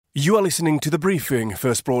You are listening to The Briefing,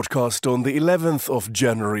 first broadcast on the 11th of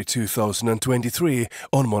January 2023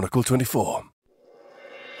 on Monocle 24.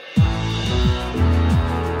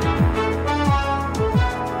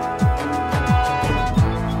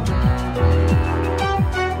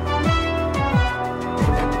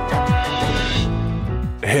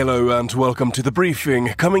 Hello and welcome to The Briefing,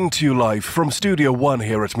 coming to you live from Studio 1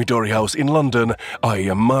 here at Midori House in London. I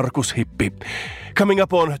am Markus Hippi. Coming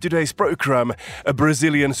up on today's programme, a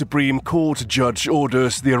Brazilian Supreme Court judge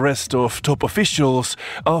orders the arrest of top officials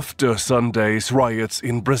after Sunday's riots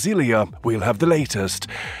in Brasilia. We'll have the latest.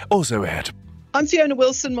 Also ahead. I'm Fiona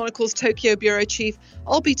Wilson, Monocle's Tokyo Bureau Chief.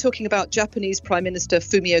 I'll be talking about Japanese Prime Minister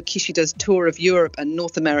Fumio Kishida's tour of Europe and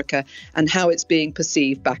North America and how it's being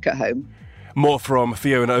perceived back at home. More from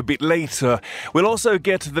Fiona a bit later. We'll also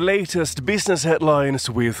get the latest business headlines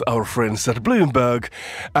with our friends at Bloomberg.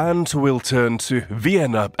 And we'll turn to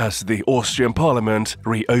Vienna as the Austrian Parliament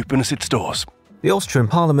reopens its doors. The Austrian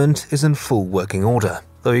Parliament is in full working order,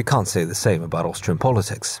 though you can't say the same about Austrian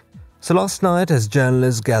politics. So last night, as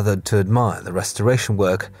journalists gathered to admire the restoration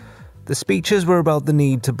work, the speeches were about the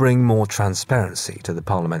need to bring more transparency to the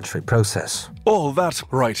parliamentary process. All that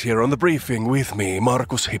right here on The Briefing with me,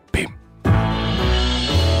 Markus Hippi.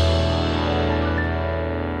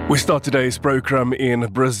 We start today's programme in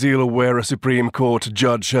Brazil, where a Supreme Court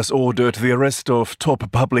judge has ordered the arrest of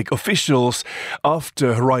top public officials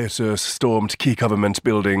after rioters stormed key government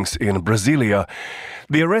buildings in Brasilia.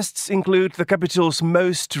 The arrests include the capital's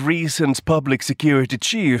most recent public security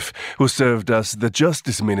chief, who served as the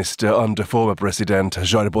justice minister under former President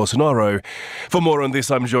Jair Bolsonaro. For more on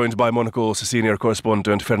this, I'm joined by Monocle's senior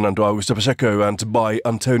correspondent Fernando Augusto Pacheco and by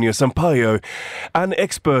Antonio Sampaio, an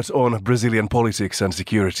expert on Brazilian politics and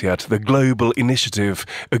security at the Global Initiative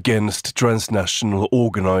Against Transnational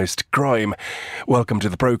Organized Crime. Welcome to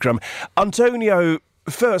the programme. Antonio,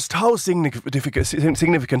 first, how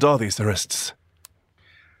significant are these arrests?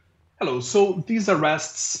 Hello. So these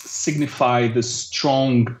arrests signify the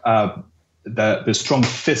strong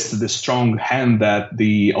fist, the strong hand that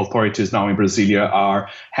the authorities now in Brasilia are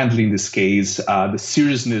handling this case, the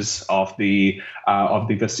seriousness of the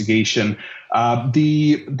investigation.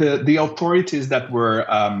 The authorities that were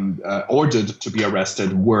ordered to be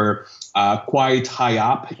arrested were quite high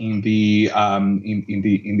up in the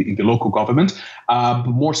local government. But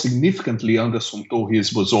more significantly, Anderson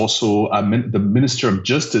Torres was also the Minister of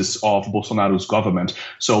Justice of Bolsonaro's government,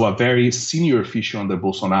 so a very senior official under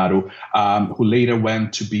Bolsonaro, who later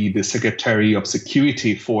went to be the Secretary of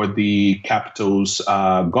Security for the capital's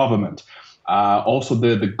government. Also,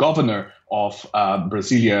 the governor of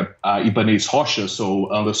Brasilia, Ibanez Rocha, so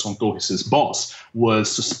Anderson Torres' boss, was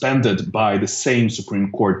suspended by the same Supreme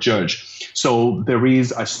Court judge. So there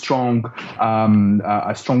is a strong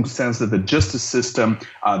sense that the justice system,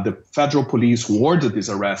 the federal police who ordered these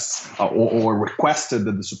arrests or requested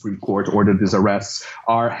that the Supreme Court order these arrests,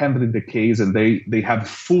 are handling the case, and they have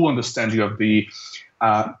full understanding of the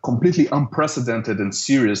completely unprecedented and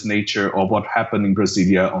serious nature of what happened in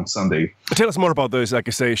Brasilia on Sunday. Tell us more about those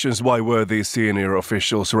accusations. Why were these senior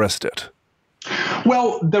officials arrested?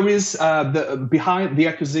 Well, there is behind the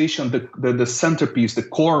accusation, the centerpiece, the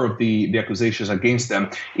core of the accusations against them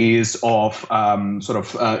is of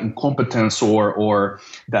incompetence or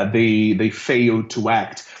that they failed to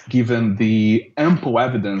act, given the ample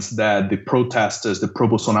evidence that the protesters, the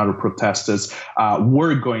pro-Bolsonaro protesters,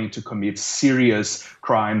 were going to commit serious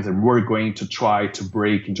crimes and were going to try to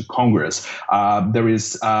break into Congress. There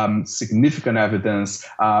is significant evidence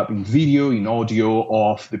in video, in audio,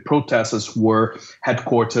 of the protesters who were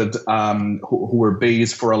headquartered, who were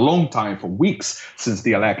based for a long time, for weeks since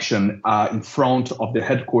the election, in front of the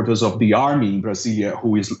headquarters of the army in Brasilia,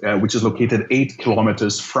 which is located 8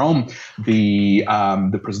 kilometers from the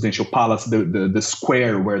presidential palace, the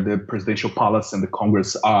square where the presidential palace and the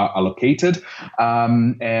Congress are located.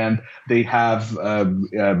 And they have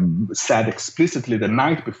said explicitly the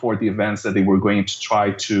night before the events that they were going to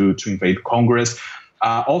try to invade Congress.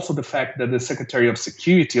 Also, the fact that the Secretary of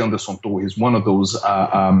Security, Anderson Torres, one of those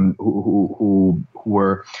who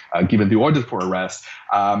were given the order for arrest,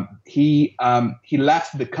 he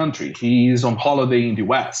left the country. He is on holiday in the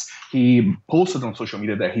US. He posted on social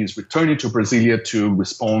media that he's returning to Brasilia to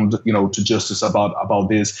respond, to justice about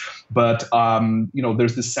this. But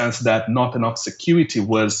there's this sense that not enough security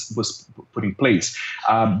was put in place.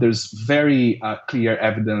 There's very clear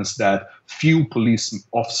evidence that few police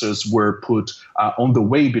officers were put on the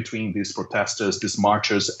way between these protesters, these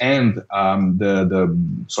marchers, and the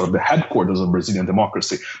sort of the headquarters of Brazilian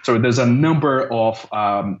democracy. So there's a number of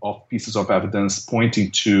pieces of evidence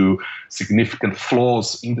pointing to significant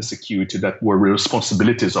flaws in the security that were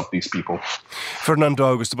responsibilities of these people.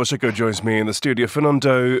 Fernando Augusto Pacheco joins me in the studio.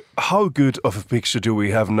 Fernando, how good of a picture do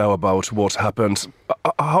we have now about what happened?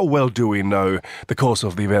 How well do we know the cause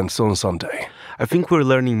of the events on Sunday? I think we're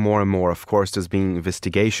learning more and more. Of course, there's been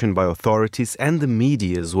investigation by authorities and the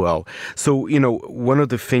media as well. So, one of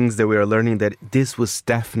the things that we are learning that this was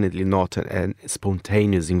definitely not a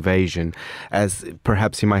spontaneous invasion, as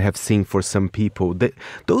perhaps you might have seen for some people.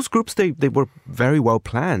 Those groups, they were very well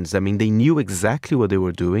planned. I mean, they knew exactly what they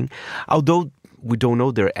were doing, although we don't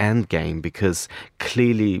know their end game, because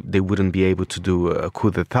clearly they wouldn't be able to do a coup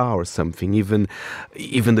d'etat or something. Even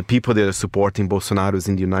the people that are supporting Bolsonaro is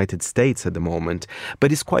in the United States at the moment.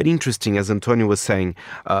 But it's quite interesting, as Antonio was saying,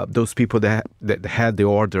 those people that had the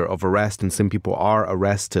order of arrest, and some people are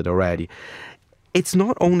arrested already. It's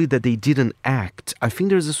not only that they didn't act. I think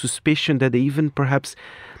there's a suspicion that they even perhaps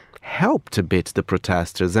helped a bit the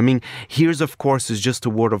protesters. I mean, here's, of course, is just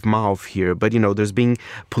a word of mouth here, but, there's been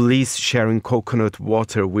police sharing coconut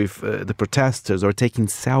water with the protesters or taking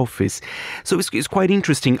selfies. So it's quite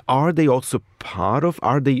interesting. Are they also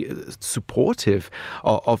are they supportive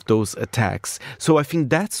of those attacks? So I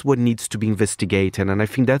think that's what needs to be investigated, and I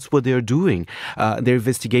think that's what they're doing. They're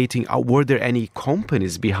investigating, were there any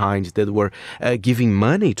companies behind that were giving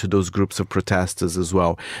money to those groups of protesters as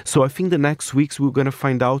well? So I think the next weeks we're going to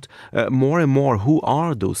find out more and more who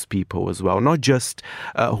are those people as well, not just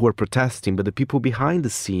who are protesting, but the people behind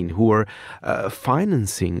the scene who are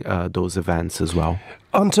financing those events as well.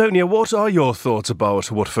 Antonio, what are your thoughts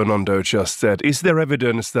about what Fernando just said? Is there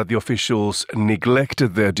evidence that the officials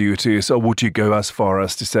neglected their duties, or would you go as far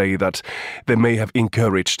as to say that they may have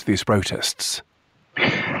encouraged these protests?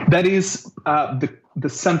 That is the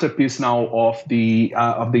centerpiece now of the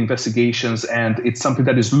investigations, and it's something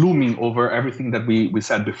that is looming over everything that we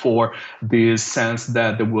said before. This sense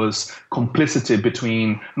that there was complicity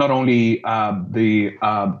between not only the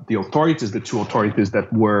authorities, the two authorities that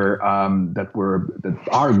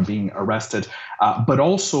are being arrested, but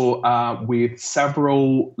also with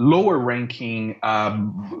several lower-ranking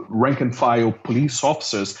rank-and-file police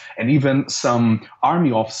officers, and even some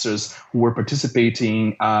army officers who were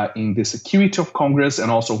participating in the security of Congress,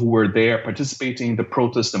 and also who were there participating in the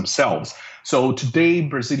protests themselves. So today,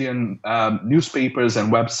 Brazilian newspapers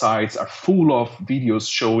and websites are full of videos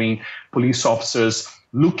showing police officers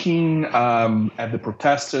looking at the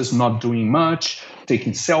protesters, not doing much,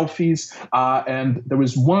 taking selfies. And there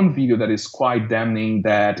is one video that is quite damning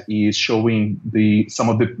that is showing some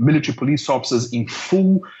of the military police officers in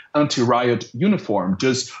full anti-riot uniform,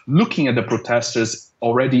 just looking at the protesters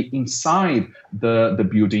already inside the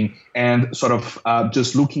building, and sort of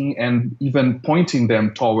just looking and even pointing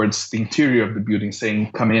them towards the interior of the building,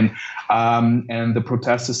 saying, come in. And the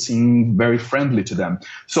protesters seem very friendly to them.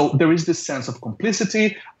 So there is this sense of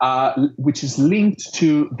complicity, which is linked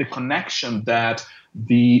to the connection that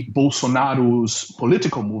the Bolsonaro's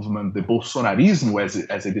political movement, the Bolsonarismo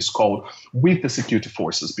as it is called, with the security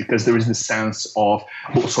forces, because there is this sense of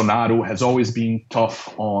Bolsonaro has always been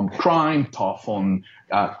tough on crime, tough on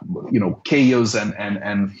chaos and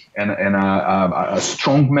a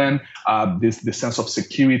strong man. This sense of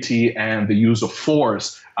security and the use of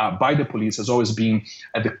force by the police has always been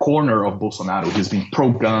at the corner of Bolsonaro. He's been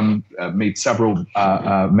pro-gun, made several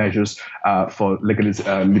measures for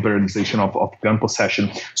liberalization of gun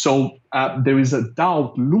possession. So there is a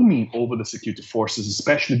doubt looming over the security forces,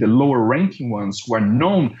 especially the lower-ranking ones who are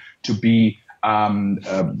known to be,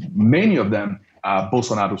 many of them,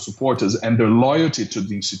 Bolsonaro supporters, and their loyalty to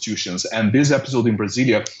the institutions. And this episode in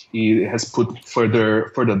Brasilia has put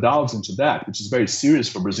further doubts into that, which is very serious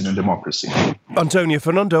for Brazilian democracy. Antonio,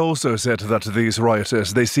 Fernando also said that these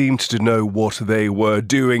rioters, they seemed to know what they were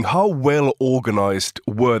doing. How well organized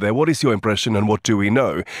were they? What is your impression, and what do we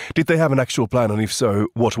know? Did they have an actual plan, and if so,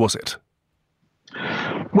 what was it?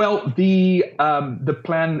 Well, the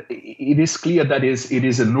plan, it is clear that it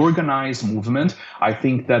is an organized movement. I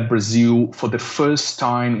think that Brazil, for the first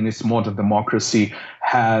time in its modern democracy,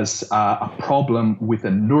 has a problem with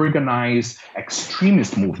an organized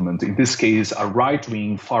extremist movement, in this case, a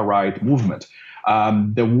right-wing, far-right movement.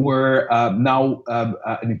 There were now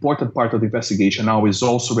an important part of the investigation now is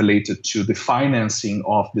also related to the financing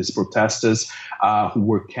of these protesters who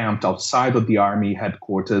were camped outside of the army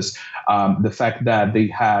headquarters. The fact that they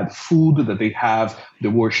had food,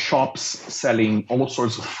 there were shops selling all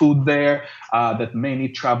sorts of food there, that many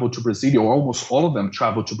traveled to Brasilia, or almost all of them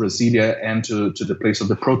traveled to Brasilia and to the place of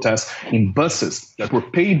the protest in buses that were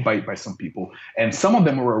paid by some people. And some of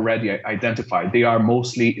them were already identified. They are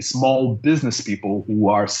mostly small business people who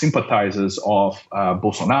are sympathizers of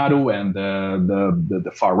Bolsonaro and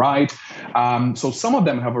the far right. So some of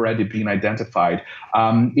them have already been identified.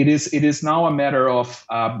 It is now a matter of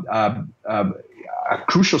a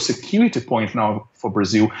crucial security point now for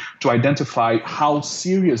Brazil to identify how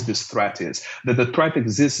serious this threat is. That the threat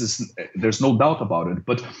exists, there's no doubt about it,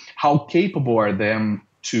 but how capable are them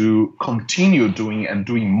to continue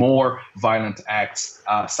doing more violent acts,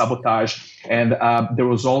 sabotage. And there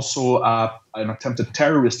was also an attempted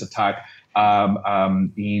terrorist attack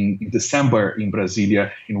in December in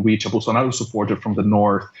Brasilia, in which a Bolsonaro supporter from the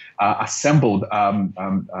north assembled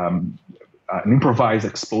an improvised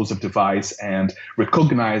explosive device and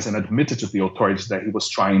recognized and admitted to the authorities that he was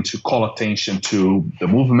trying to call attention to the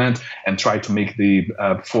movement and try to make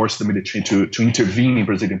force the military to intervene in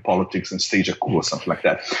Brazilian politics and stage a coup or something like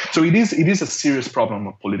that. So it is a serious problem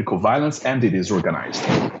of political violence, and it is organized.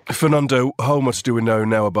 Fernando, how much do we know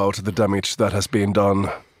now about the damage that has been done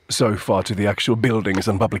so far to the actual buildings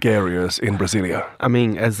and public areas in Brasilia? I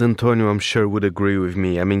mean, as Antonio, I'm sure, would agree with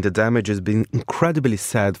me. I mean, the damage has been incredibly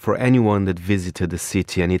sad for anyone that visited the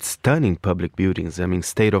city, and it's stunning public buildings. I mean,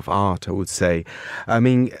 state of art, I would say. I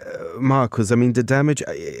mean, Marcos, I mean, the damage,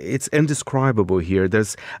 it's indescribable here.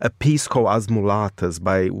 There's a piece called As Mulatas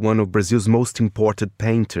by one of Brazil's most imported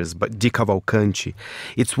painters, Di Cavalcanti.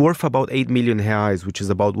 It's worth about 8 million reais, which is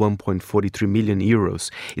about 1.43 million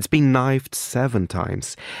euros. It's been knifed 7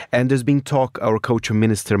 times. And there's been talk, our culture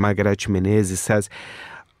minister, Margarete Menezes, says,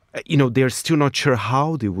 they're still not sure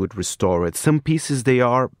how they would restore it. Some pieces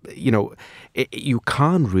you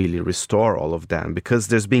can't really restore all of them because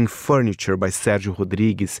there's being furniture by Sergio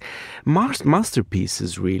Rodrigues,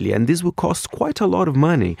 masterpieces really, and this will cost quite a lot of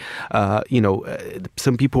money.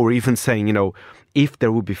 Some people were even saying, if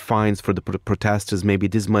there would be fines for the protesters, maybe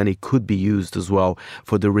this money could be used as well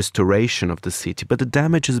for the restoration of the city. But the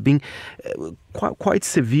damage has been quite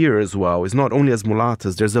severe as well. It's not only As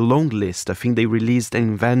Mulatas. There's a long list. I think they released an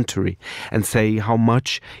inventory and say how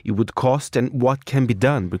much it would cost and what can be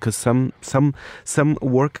done, because some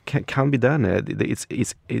work can be done.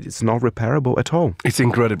 It's not repairable at all. It's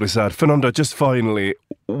incredibly sad. Fernando, just finally,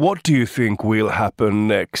 what do you think will happen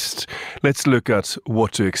next? Let's look at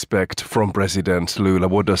what to expect from President Lula.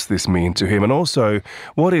 What does this mean to him? And also,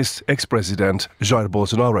 what is ex-President Jair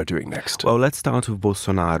Bolsonaro doing next? Well, let's start with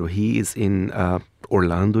Bolsonaro. He is in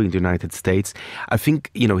Orlando in the United States. I think,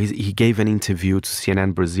 he gave an interview to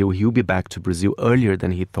CNN Brazil. He'll be back to Brazil earlier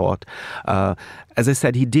than he thought. As I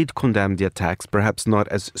said, he did condemn the attacks, perhaps not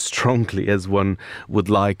as strongly as one would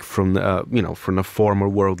like from a former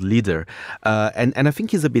world leader. And I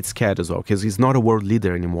think he's a bit scared as well, because he's not a world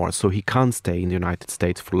leader anymore, so he can't stay in the United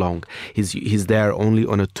States for long. He's there only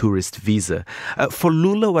on a tourist visa. For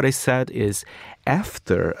Lula, what I said is,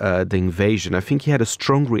 after the invasion, I think he had a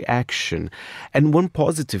strong reaction. And one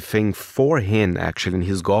positive thing for him, actually, in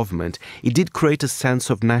his government, it did create a sense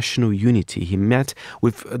of national unity. He met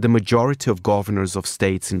with the majority of governors of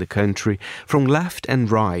states in the country, from left and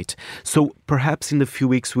right. So perhaps in a few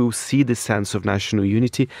weeks we'll see this sense of national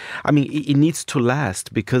unity. I mean, it needs to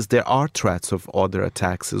last, because there are threats of other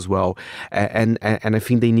attacks as well. And I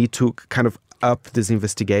think they need to kind of up this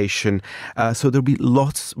investigation. So there'll be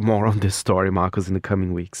lots more on this story, Marcos, in the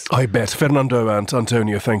coming weeks. I bet. Fernando and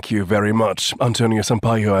Antonio, thank you very much. Antonio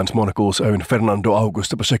Sampaio and Monocle's own Fernando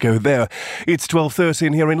Augusto Pacheco there. It's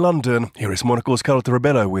 12:13 here in London. Here is Monocle's Carlota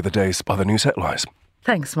Rebello with the day's other news headlines.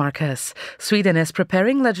 Thanks, Marcus. Sweden is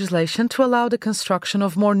preparing legislation to allow the construction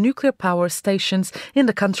of more nuclear power stations in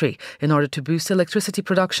the country in order to boost electricity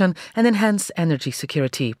production and enhance energy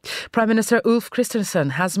security. Prime Minister Ulf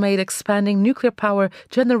Kristersson has made expanding nuclear power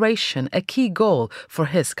generation a key goal for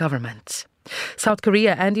his government. South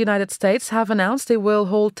Korea and the United States have announced they will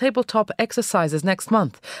hold tabletop exercises next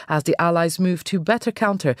month as the allies move to better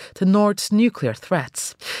counter the North's nuclear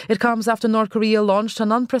threats. It comes after North Korea launched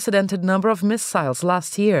an unprecedented number of missiles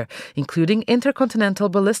last year, including intercontinental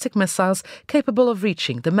ballistic missiles capable of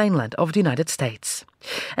reaching the mainland of the United States.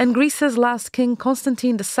 And Greece's last king,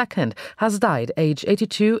 Constantine II, has died, aged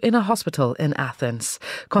 82, in a hospital in Athens.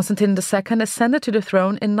 Constantine II ascended to the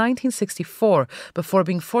throne in 1964 before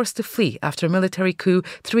being forced to flee after a military coup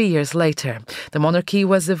 3 years later. The monarchy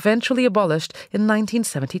was eventually abolished in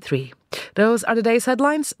 1973. Those are the day's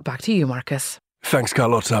headlines. Back to you, Marcus. Thanks,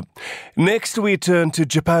 Carlotta. Next, we turn to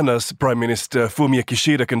Japan as Prime Minister Fumio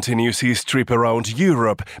Kishida continues his trip around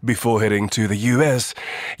Europe before heading to the US.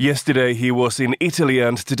 Yesterday, he was in Italy,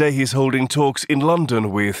 and today he's holding talks in London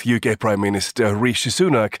with UK Prime Minister Rishi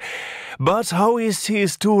Sunak. But how is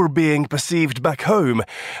his tour being perceived back home?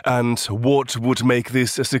 And what would make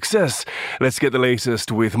this a success? Let's get the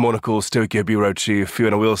latest with Monocle's Tokyo Bureau Chief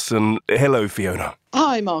Fiona Wilson. Hello, Fiona.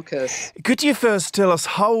 Hi, Marcus. Could you first tell us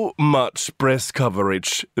how much press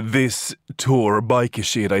coverage this tour by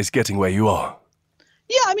Kishida is getting where you are?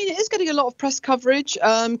 Yeah, I mean, it is getting a lot of press coverage.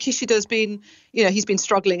 Kishida's been, he's been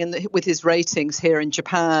struggling with his ratings here in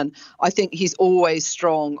Japan. I think he's always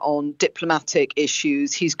strong on diplomatic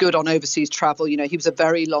issues. He's good on overseas travel. He was a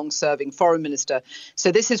very long-serving foreign minister.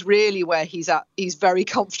 So this is really where he's at. He's very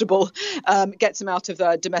comfortable, gets him out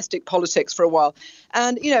of domestic politics for a while.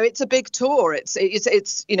 And, it's a big tour.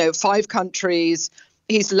 It's 5 countries.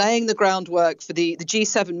 He's laying the groundwork for the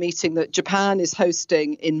G7 meeting that Japan is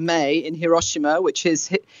hosting in May in Hiroshima, which is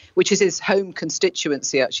his home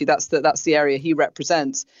constituency. Actually, that's the area he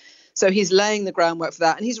represents. So he's laying the groundwork for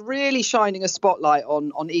that, and he's really shining a spotlight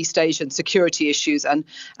on East Asian security issues and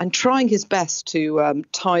trying his best to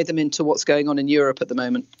tie them into what's going on in Europe at the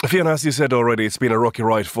moment. Fiona, as you said already, it's been a rocky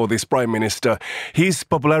ride for this Prime Minister. His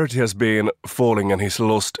popularity has been falling and he's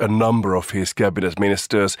lost a number of his cabinet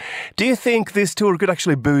ministers. Do you think this tour could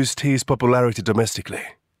actually boost his popularity domestically?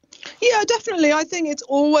 Yeah, definitely. I think it's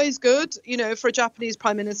always good, for a Japanese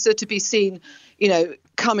prime minister to be seen,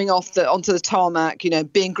 coming onto the tarmac,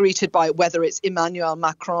 being greeted by whether it's Emmanuel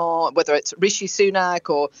Macron, whether it's Rishi Sunak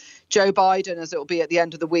or Joe Biden, as it will be at the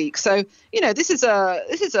end of the week. So, this is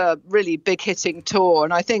a really big hitting tour.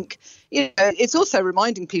 And I think, it's also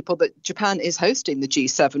reminding people that Japan is hosting the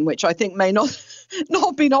G7, which I think may not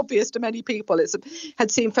been obvious to many people. It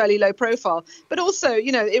had seemed fairly low profile. But also,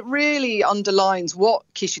 it really underlines what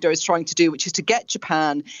Kishida is trying to do, which is to get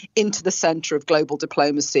Japan into the centre of global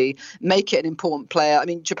diplomacy, make it an important player. I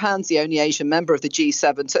mean, Japan's the only Asian member of the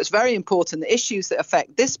G7. So it's very important that issues that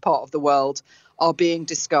affect this part of the world are being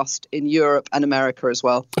discussed in Europe and America as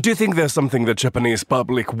well. Do you think there's something the Japanese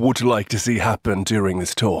public would like to see happen during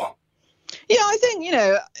this tour? Yeah, I think,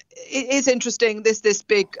 it is interesting, this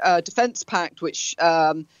big defence pact, which,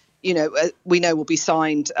 we know will be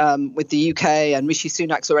signed with the UK, and Rishi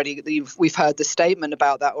Sunak's already, we've heard the statement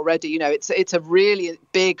about that already. It's a really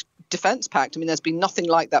big defence pact. I mean, there's been nothing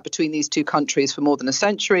like that between these two countries for more than a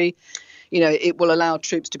century. It will allow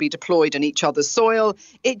troops to be deployed on each other's soil.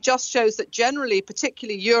 It just shows that generally,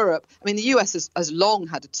 particularly Europe, I mean, the US has long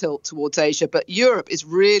had a tilt towards Asia, but Europe is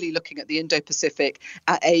really looking at the Indo-Pacific,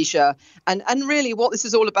 at Asia. And really what this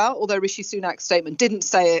is all about, although Rishi Sunak's statement didn't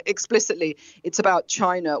say it explicitly, it's about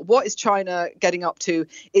China. What is China getting up to?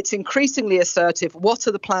 It's increasingly assertive. What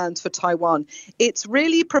are the plans for Taiwan? It's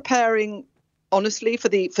really preparing, honestly, for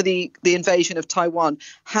the invasion of Taiwan.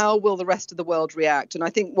 How will the rest of the world react? And I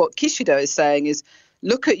think what Kishida is saying is,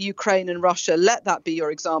 look at Ukraine and Russia. Let that be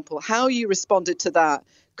your example. How you responded to that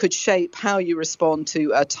could shape how you respond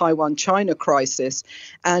to a Taiwan-China crisis,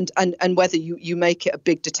 and whether you make it a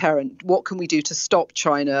big deterrent. What can we do to stop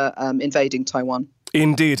China invading Taiwan?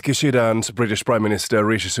 Indeed, Kishida and British Prime Minister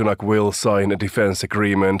Rishi Sunak will sign a defence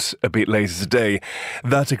agreement a bit later today.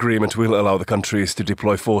 That agreement will allow the countries to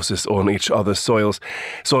deploy forces on each other's soil.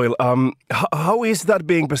 How is that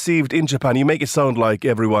being perceived in Japan? You make it sound like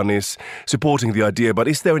everyone is supporting the idea, but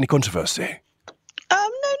is there any controversy?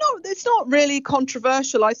 No, it's not really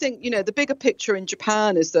controversial. I think, the bigger picture in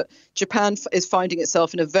Japan is that Japan is finding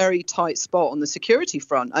itself in a very tight spot on the security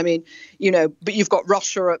front. I mean, but you've got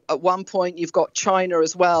Russia at one point, you've got China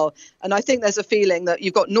as well. And I think there's a feeling that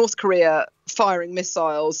you've got North Korea firing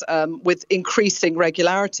missiles with increasing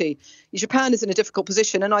regularity. Japan is in a difficult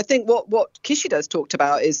position. And I think what Kishida's talked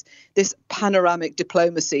about is this panoramic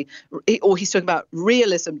diplomacy, or he's talking about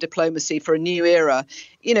realism diplomacy for a new era,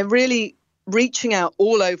 really reaching out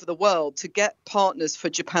all over the world to get partners for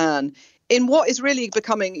Japan in what is really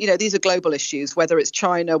becoming, these are global issues, whether it's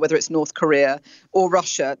China, whether it's North Korea or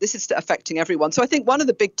Russia. This is affecting everyone. So I think one of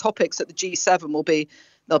the big topics at the G7 will be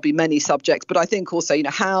there'll be many subjects. But I think also,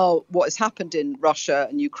 what has happened in Russia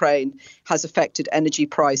and Ukraine has affected energy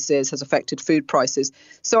prices, has affected food prices.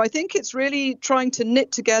 So I think it's really trying to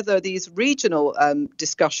knit together these regional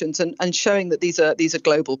discussions and showing that these are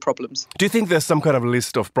global problems. Do you think there's some kind of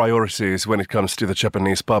list of priorities when it comes to the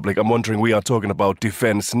Japanese public? I'm wondering, we are talking about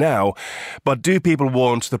defense now, but do people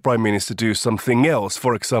want the Prime Minister to do something else?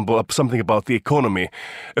 For example, something about the economy.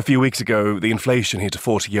 A few weeks ago, the inflation hit a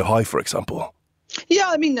 40-year high, for example. Yeah,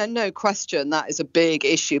 I mean, no question, that is a big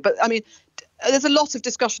issue. But I mean, there's a lot of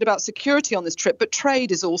discussion about security on this trip, but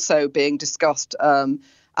trade is also being discussed.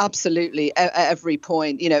 Absolutely, at every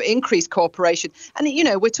point, increased cooperation. And,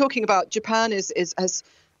 we're talking about Japan has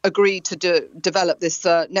agreed to develop this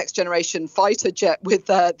next generation fighter jet with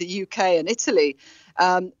the UK and Italy.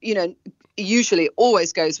 Usually it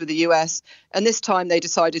always goes with the US. And this time they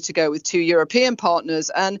decided to go with two European partners.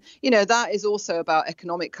 And, that is also about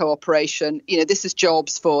economic cooperation. This is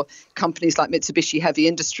jobs for companies like Mitsubishi Heavy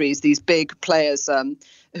Industries, these big players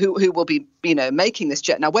who will be, making this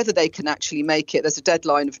jet. Now, whether they can actually make it, there's a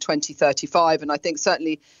deadline of 2035. And I think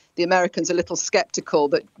certainly the Americans are a little skeptical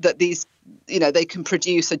that these, they can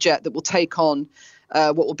produce a jet that will take on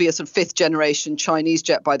what will be a sort of fifth generation Chinese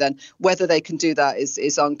jet by then. Whether they can do that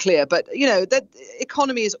is unclear. But, the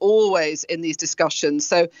economy is always in these discussions.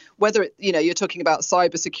 So whether, you're talking about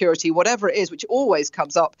cybersecurity, whatever it is, which always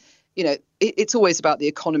comes up, it's always about the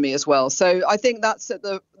economy as well. So I think that's at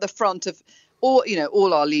the front of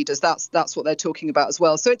all our leaders. That's what they're talking about as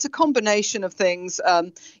well. So it's a combination of things,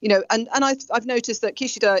 and I've noticed that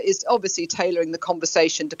Kishida is obviously tailoring the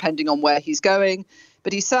conversation depending on where he's going.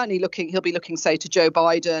 But he's certainly he'll be looking, say, to Joe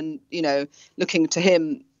Biden, looking to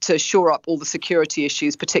him to shore up all the security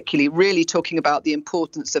issues, particularly really talking about the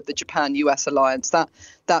importance of the Japan-US alliance.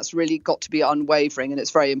 That's really got to be unwavering, and it's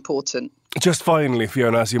very important. Just finally,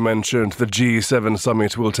 Fiona, as you mentioned, the G7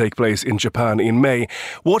 summit will take place in Japan in May.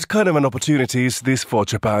 What kind of an opportunity is this for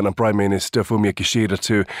Japan and Prime Minister Fumio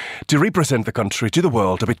Kishida to represent the country to the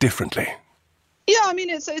world a bit differently? Yeah, I mean,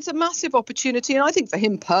 it's a massive opportunity. And I think for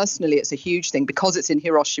him personally, it's a huge thing because it's in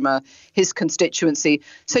Hiroshima, his constituency.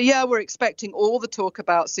 So, yeah, we're expecting all the talk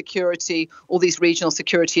about security, all these regional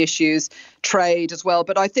security issues, trade as well.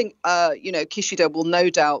 But I think, Kishida will no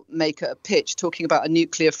doubt make a pitch talking about a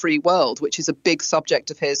nuclear-free world, which is a big subject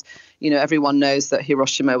of his. Everyone knows that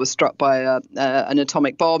Hiroshima was struck by an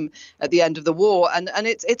atomic bomb at the end of the war. And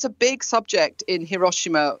it's a big subject in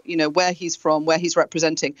Hiroshima, where he's from, where he's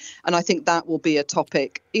representing. And I think that will be a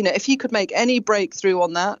topic. If he could make any breakthrough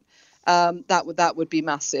on that, that would be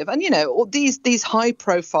massive. And these high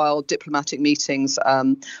profile diplomatic meetings are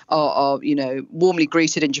warmly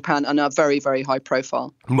greeted in Japan and are very, very high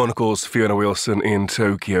profile. Monocle's Fiona Wilson in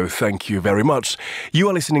Tokyo, thank you very much. You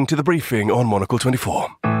are listening to The Briefing on Monocle 24.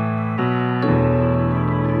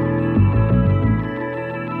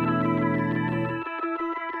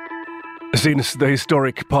 Since the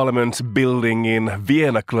historic parliament building in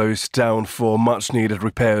Vienna closed down for much-needed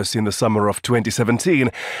repairs in the summer of 2017,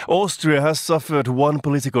 Austria has suffered one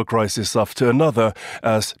political crisis after another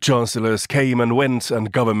as chancellors came and went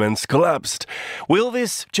and governments collapsed. Will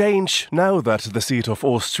this change now that the seat of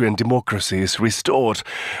Austrian democracy is restored?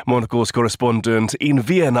 Monocle's correspondent in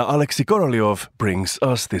Vienna, Alexei Korolyov, brings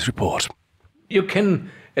us this report. You can,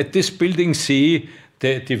 at this building, see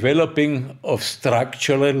the developing of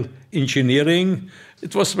structural engineering.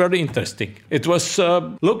 It was very interesting. It was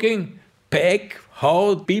looking back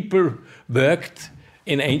how people worked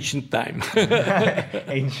in ancient time.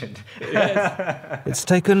 Ancient. Yes. It's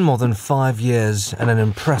taken more than 5 years and an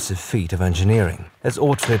impressive feat of engineering, as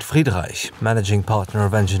Ortfried Friedreich, managing partner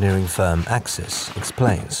of engineering firm Axis,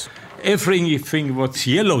 explains. Everything was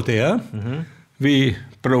yellow there, we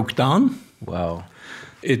broke down. Wow.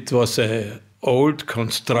 It was an old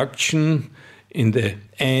construction in the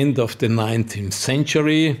end of the 19th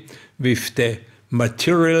century with the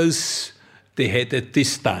materials they had at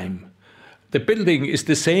this time. The building is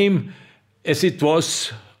the same as it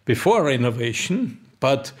was before renovation,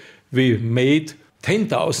 but we made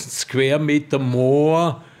 10,000 square meter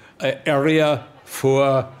more area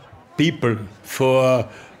for people, for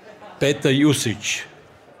better usage.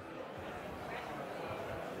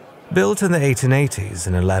 Built in the 1880s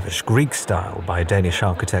in a lavish Greek style by Danish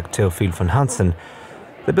architect Theophil von Hansen,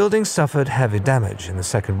 the building suffered heavy damage in the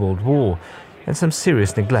Second World War and some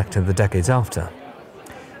serious neglect in the decades after.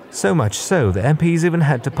 So much so that MPs even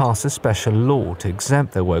had to pass a special law to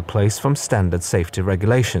exempt their workplace from standard safety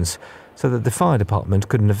regulations so that the fire department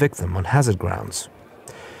couldn't evict them on hazard grounds.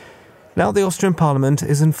 Now the Austrian parliament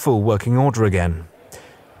is in full working order again.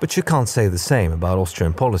 But you can't say the same about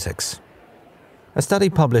Austrian politics. A study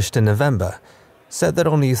published in November said that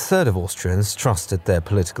only a third of Austrians trusted their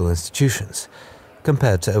political institutions,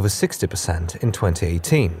 compared to over 60% in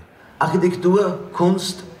 2018. Architektur,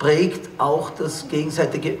 Kunst prägt auch das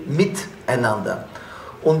gegenseitige Miteinander.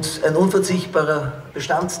 Und ein unverzichtbarer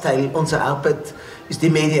Bestandteil unserer Arbeit ist die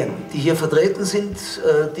Medien, die hier vertreten sind,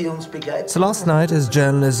 die uns begleiten. So last night, as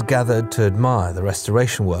journalists gathered to admire the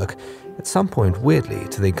restoration work, at some point weirdly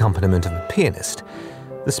to the accompaniment of a pianist,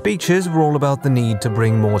 the speeches were all about the need to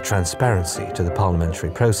bring more transparency to the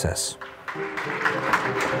parliamentary process.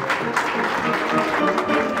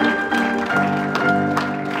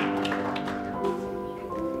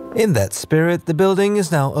 In that spirit, the building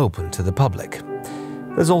is now open to the public.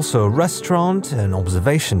 There's also a restaurant, an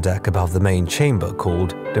observation deck above the main chamber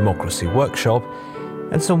called Democracy Workshop,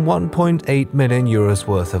 and some 1.8 million euros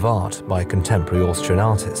worth of art by contemporary Austrian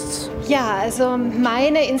artists. Ja, also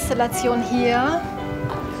meine Installation hier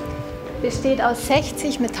besteht aus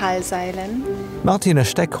 60 Metallseilen. Martina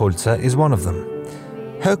Steckholzer is one of them.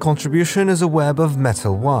 Her contribution is a web of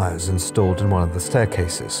metal wires installed in one of the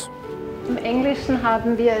staircases. Im Englischen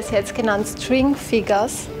haben wir es jetzt genannt String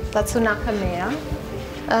Figures, dazu nachher mehr.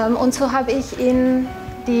 Und so habe ich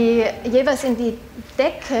jeweils in die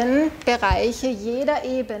Deckenbereiche jeder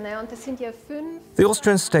Ebene, und das sind ja 5. The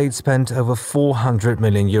Austrian state spent over 400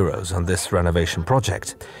 million euros on this renovation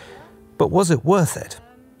project. But was it worth it?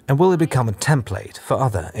 And will it become a template for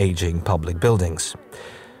other aging public buildings?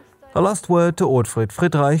 A last word to Ortfried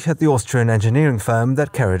Friedreich at the Austrian engineering firm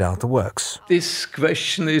that carried out the works. This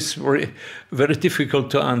question is very, very difficult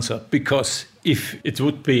to answer, because if it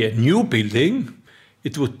would be a new building,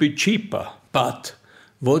 it would be cheaper. But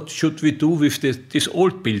what should we do with this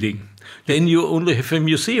old building? Then you only have a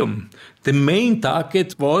museum. The main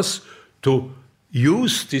target was to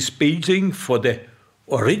use this building for the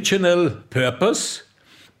original purpose,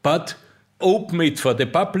 but open it for the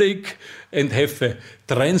public and have a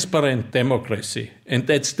transparent democracy. And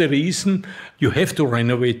that's the reason you have to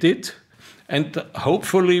renovate it. And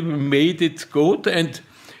hopefully we made it good, and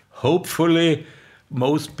hopefully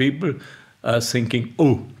most people are thinking,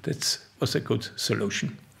 oh, that was a good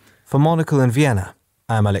solution. For Monocle in Vienna,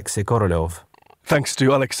 I'm Alexei Korolev. Thanks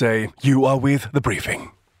to Alexei. You are with The Briefing.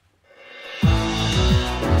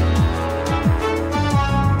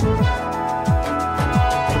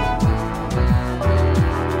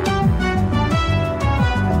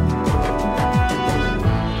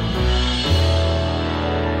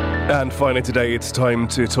 And finally today, it's time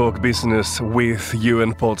to talk business with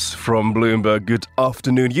Ewan Potts from Bloomberg. Good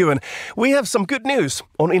afternoon, Ewan. We have some good news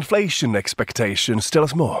on inflation expectations. Tell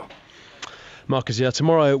us more. Marcus,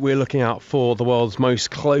 tomorrow we're looking out for the world's most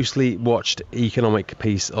closely watched economic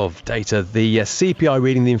piece of data, the CPI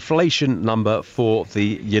reading, the inflation number for the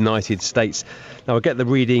United States. Now, we'll get the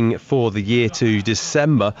reading for the year to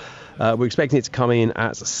December. We're expecting it to come in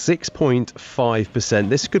at 6.5%.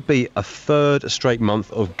 This could be a third straight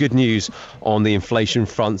month of good news on the inflation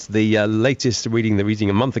front. The latest reading,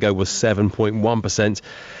 a month ago, was 7.1%.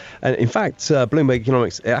 And in fact, Bloomberg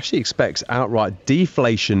Economics actually expects outright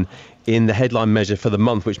deflation in the headline measure for the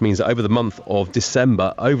month, which means that over the month of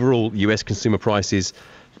December, overall US consumer prices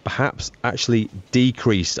perhaps actually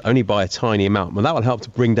decreased only by a tiny amount. And that will help to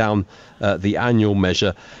bring down the annual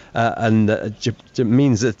measure. And it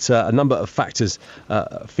means that a number of factors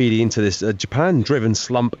feeding into this. Japan-driven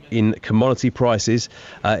slump in commodity prices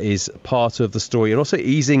is part of the story. And also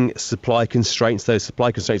easing supply constraints. Those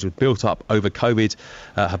supply constraints were built up over COVID,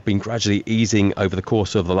 have been gradually easing over the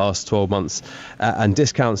course of the last 12 months. And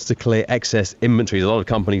discounts to clear excess inventories. A lot of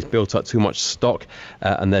companies built up too much stock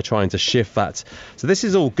and they're trying to shift that. So this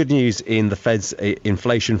is all good news in the Fed's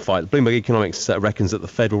inflation fight. Bloomberg Economics reckons that the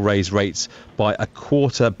Fed will raise rates by a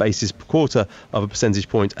quarter of a percentage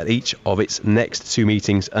point at each of its next two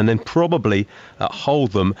meetings, and then probably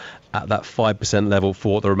hold them at that 5% level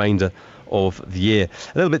for the remainder of the year.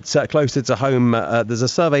 A little bit closer to home, there's a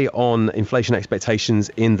survey on inflation expectations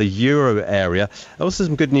in the euro area. Also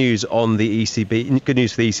some good news on the ECB, good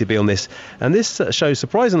news for the ECB on this. And this shows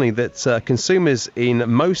surprisingly that consumers in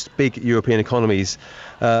most big European economies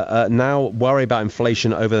now worry about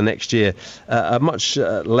inflation over the next year, much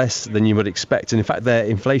less than you would expect. And in fact, their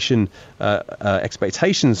inflation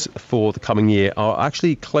expectations for the coming year are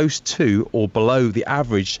actually close to or below the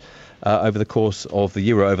average over the course of the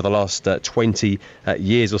euro over the last 20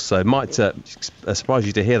 years or so. It might surprise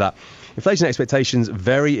you to hear that. inflation expectations,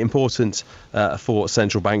 very important for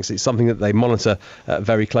central banks. It's something that they monitor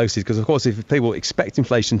very closely because, of course, if people expect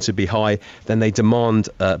inflation to be high, then they demand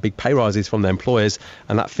big pay rises from their employers,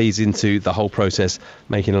 and that feeds into the whole process,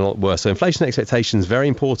 making it a lot worse. So inflation expectations, very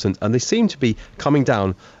important, and they seem to be coming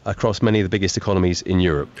down across many of the biggest economies in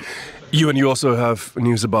Europe. You also have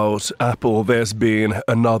news about Apple. There's been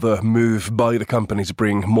another move by the company to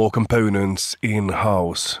bring more components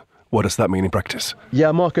in-house. What does that mean in practice?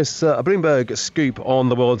 Yeah, Marcus, a Bloomberg scoop on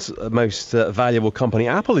the world's most valuable company.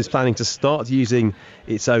 Apple is planning to start using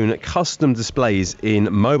its own custom displays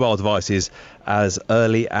in mobile devices as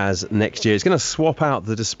early as next year. It's going to swap out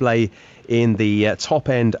the display in the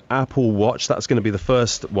top-end Apple Watch. That's going to be the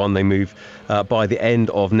first one they move by the end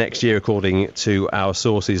of next year, according to our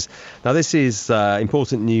sources. Now, this is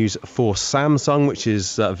important news for Samsung, which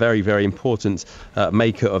is a very, very important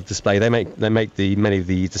maker of display. They make many of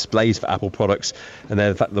the displays for Apple products, and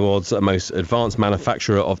they're in fact the world's most advanced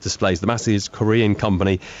manufacturer of displays. The massive Korean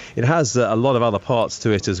company. It has a lot of other parts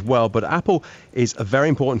to it as well, but Apple is a very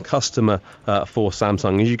important customer for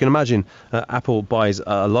Samsung. As you can imagine, Apple buys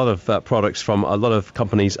a lot of products from a lot of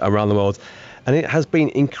companies around the world, and it has been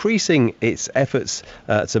increasing its efforts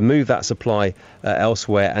to move that supply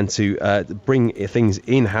elsewhere and to bring things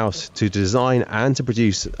in-house, to design and to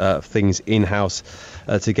produce things in-house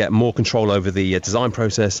to get more control over the design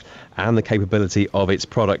process and the capability of its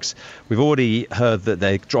products. We've already heard that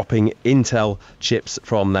they're dropping Intel chips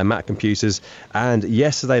from their Mac computers, and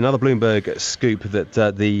yesterday another Bloomberg scoop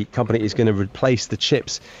that the company is going to replace the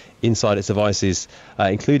chips inside its devices,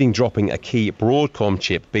 including dropping a key Broadcom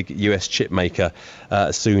chip, big US chip maker,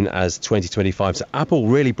 as soon as 2025. So Apple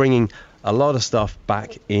really bringing a lot of stuff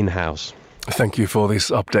back in-house. Thank you for this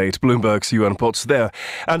update. Bloomberg's Johan Potts there.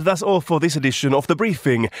 And that's all for this edition of The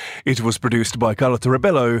Briefing. It was produced by Carlotta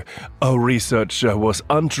Rebello. Our researcher was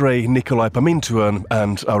Andrei Nikolai Pamintuan,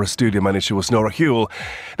 and our studio manager was Nora Huell.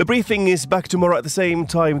 The Briefing is back tomorrow at the same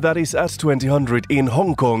time. That is at 2000 in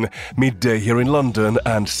Hong Kong, midday here in London,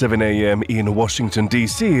 and 7 a.m. in Washington,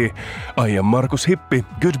 D.C. I am Markus Hippi.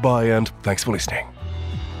 Goodbye and thanks for listening.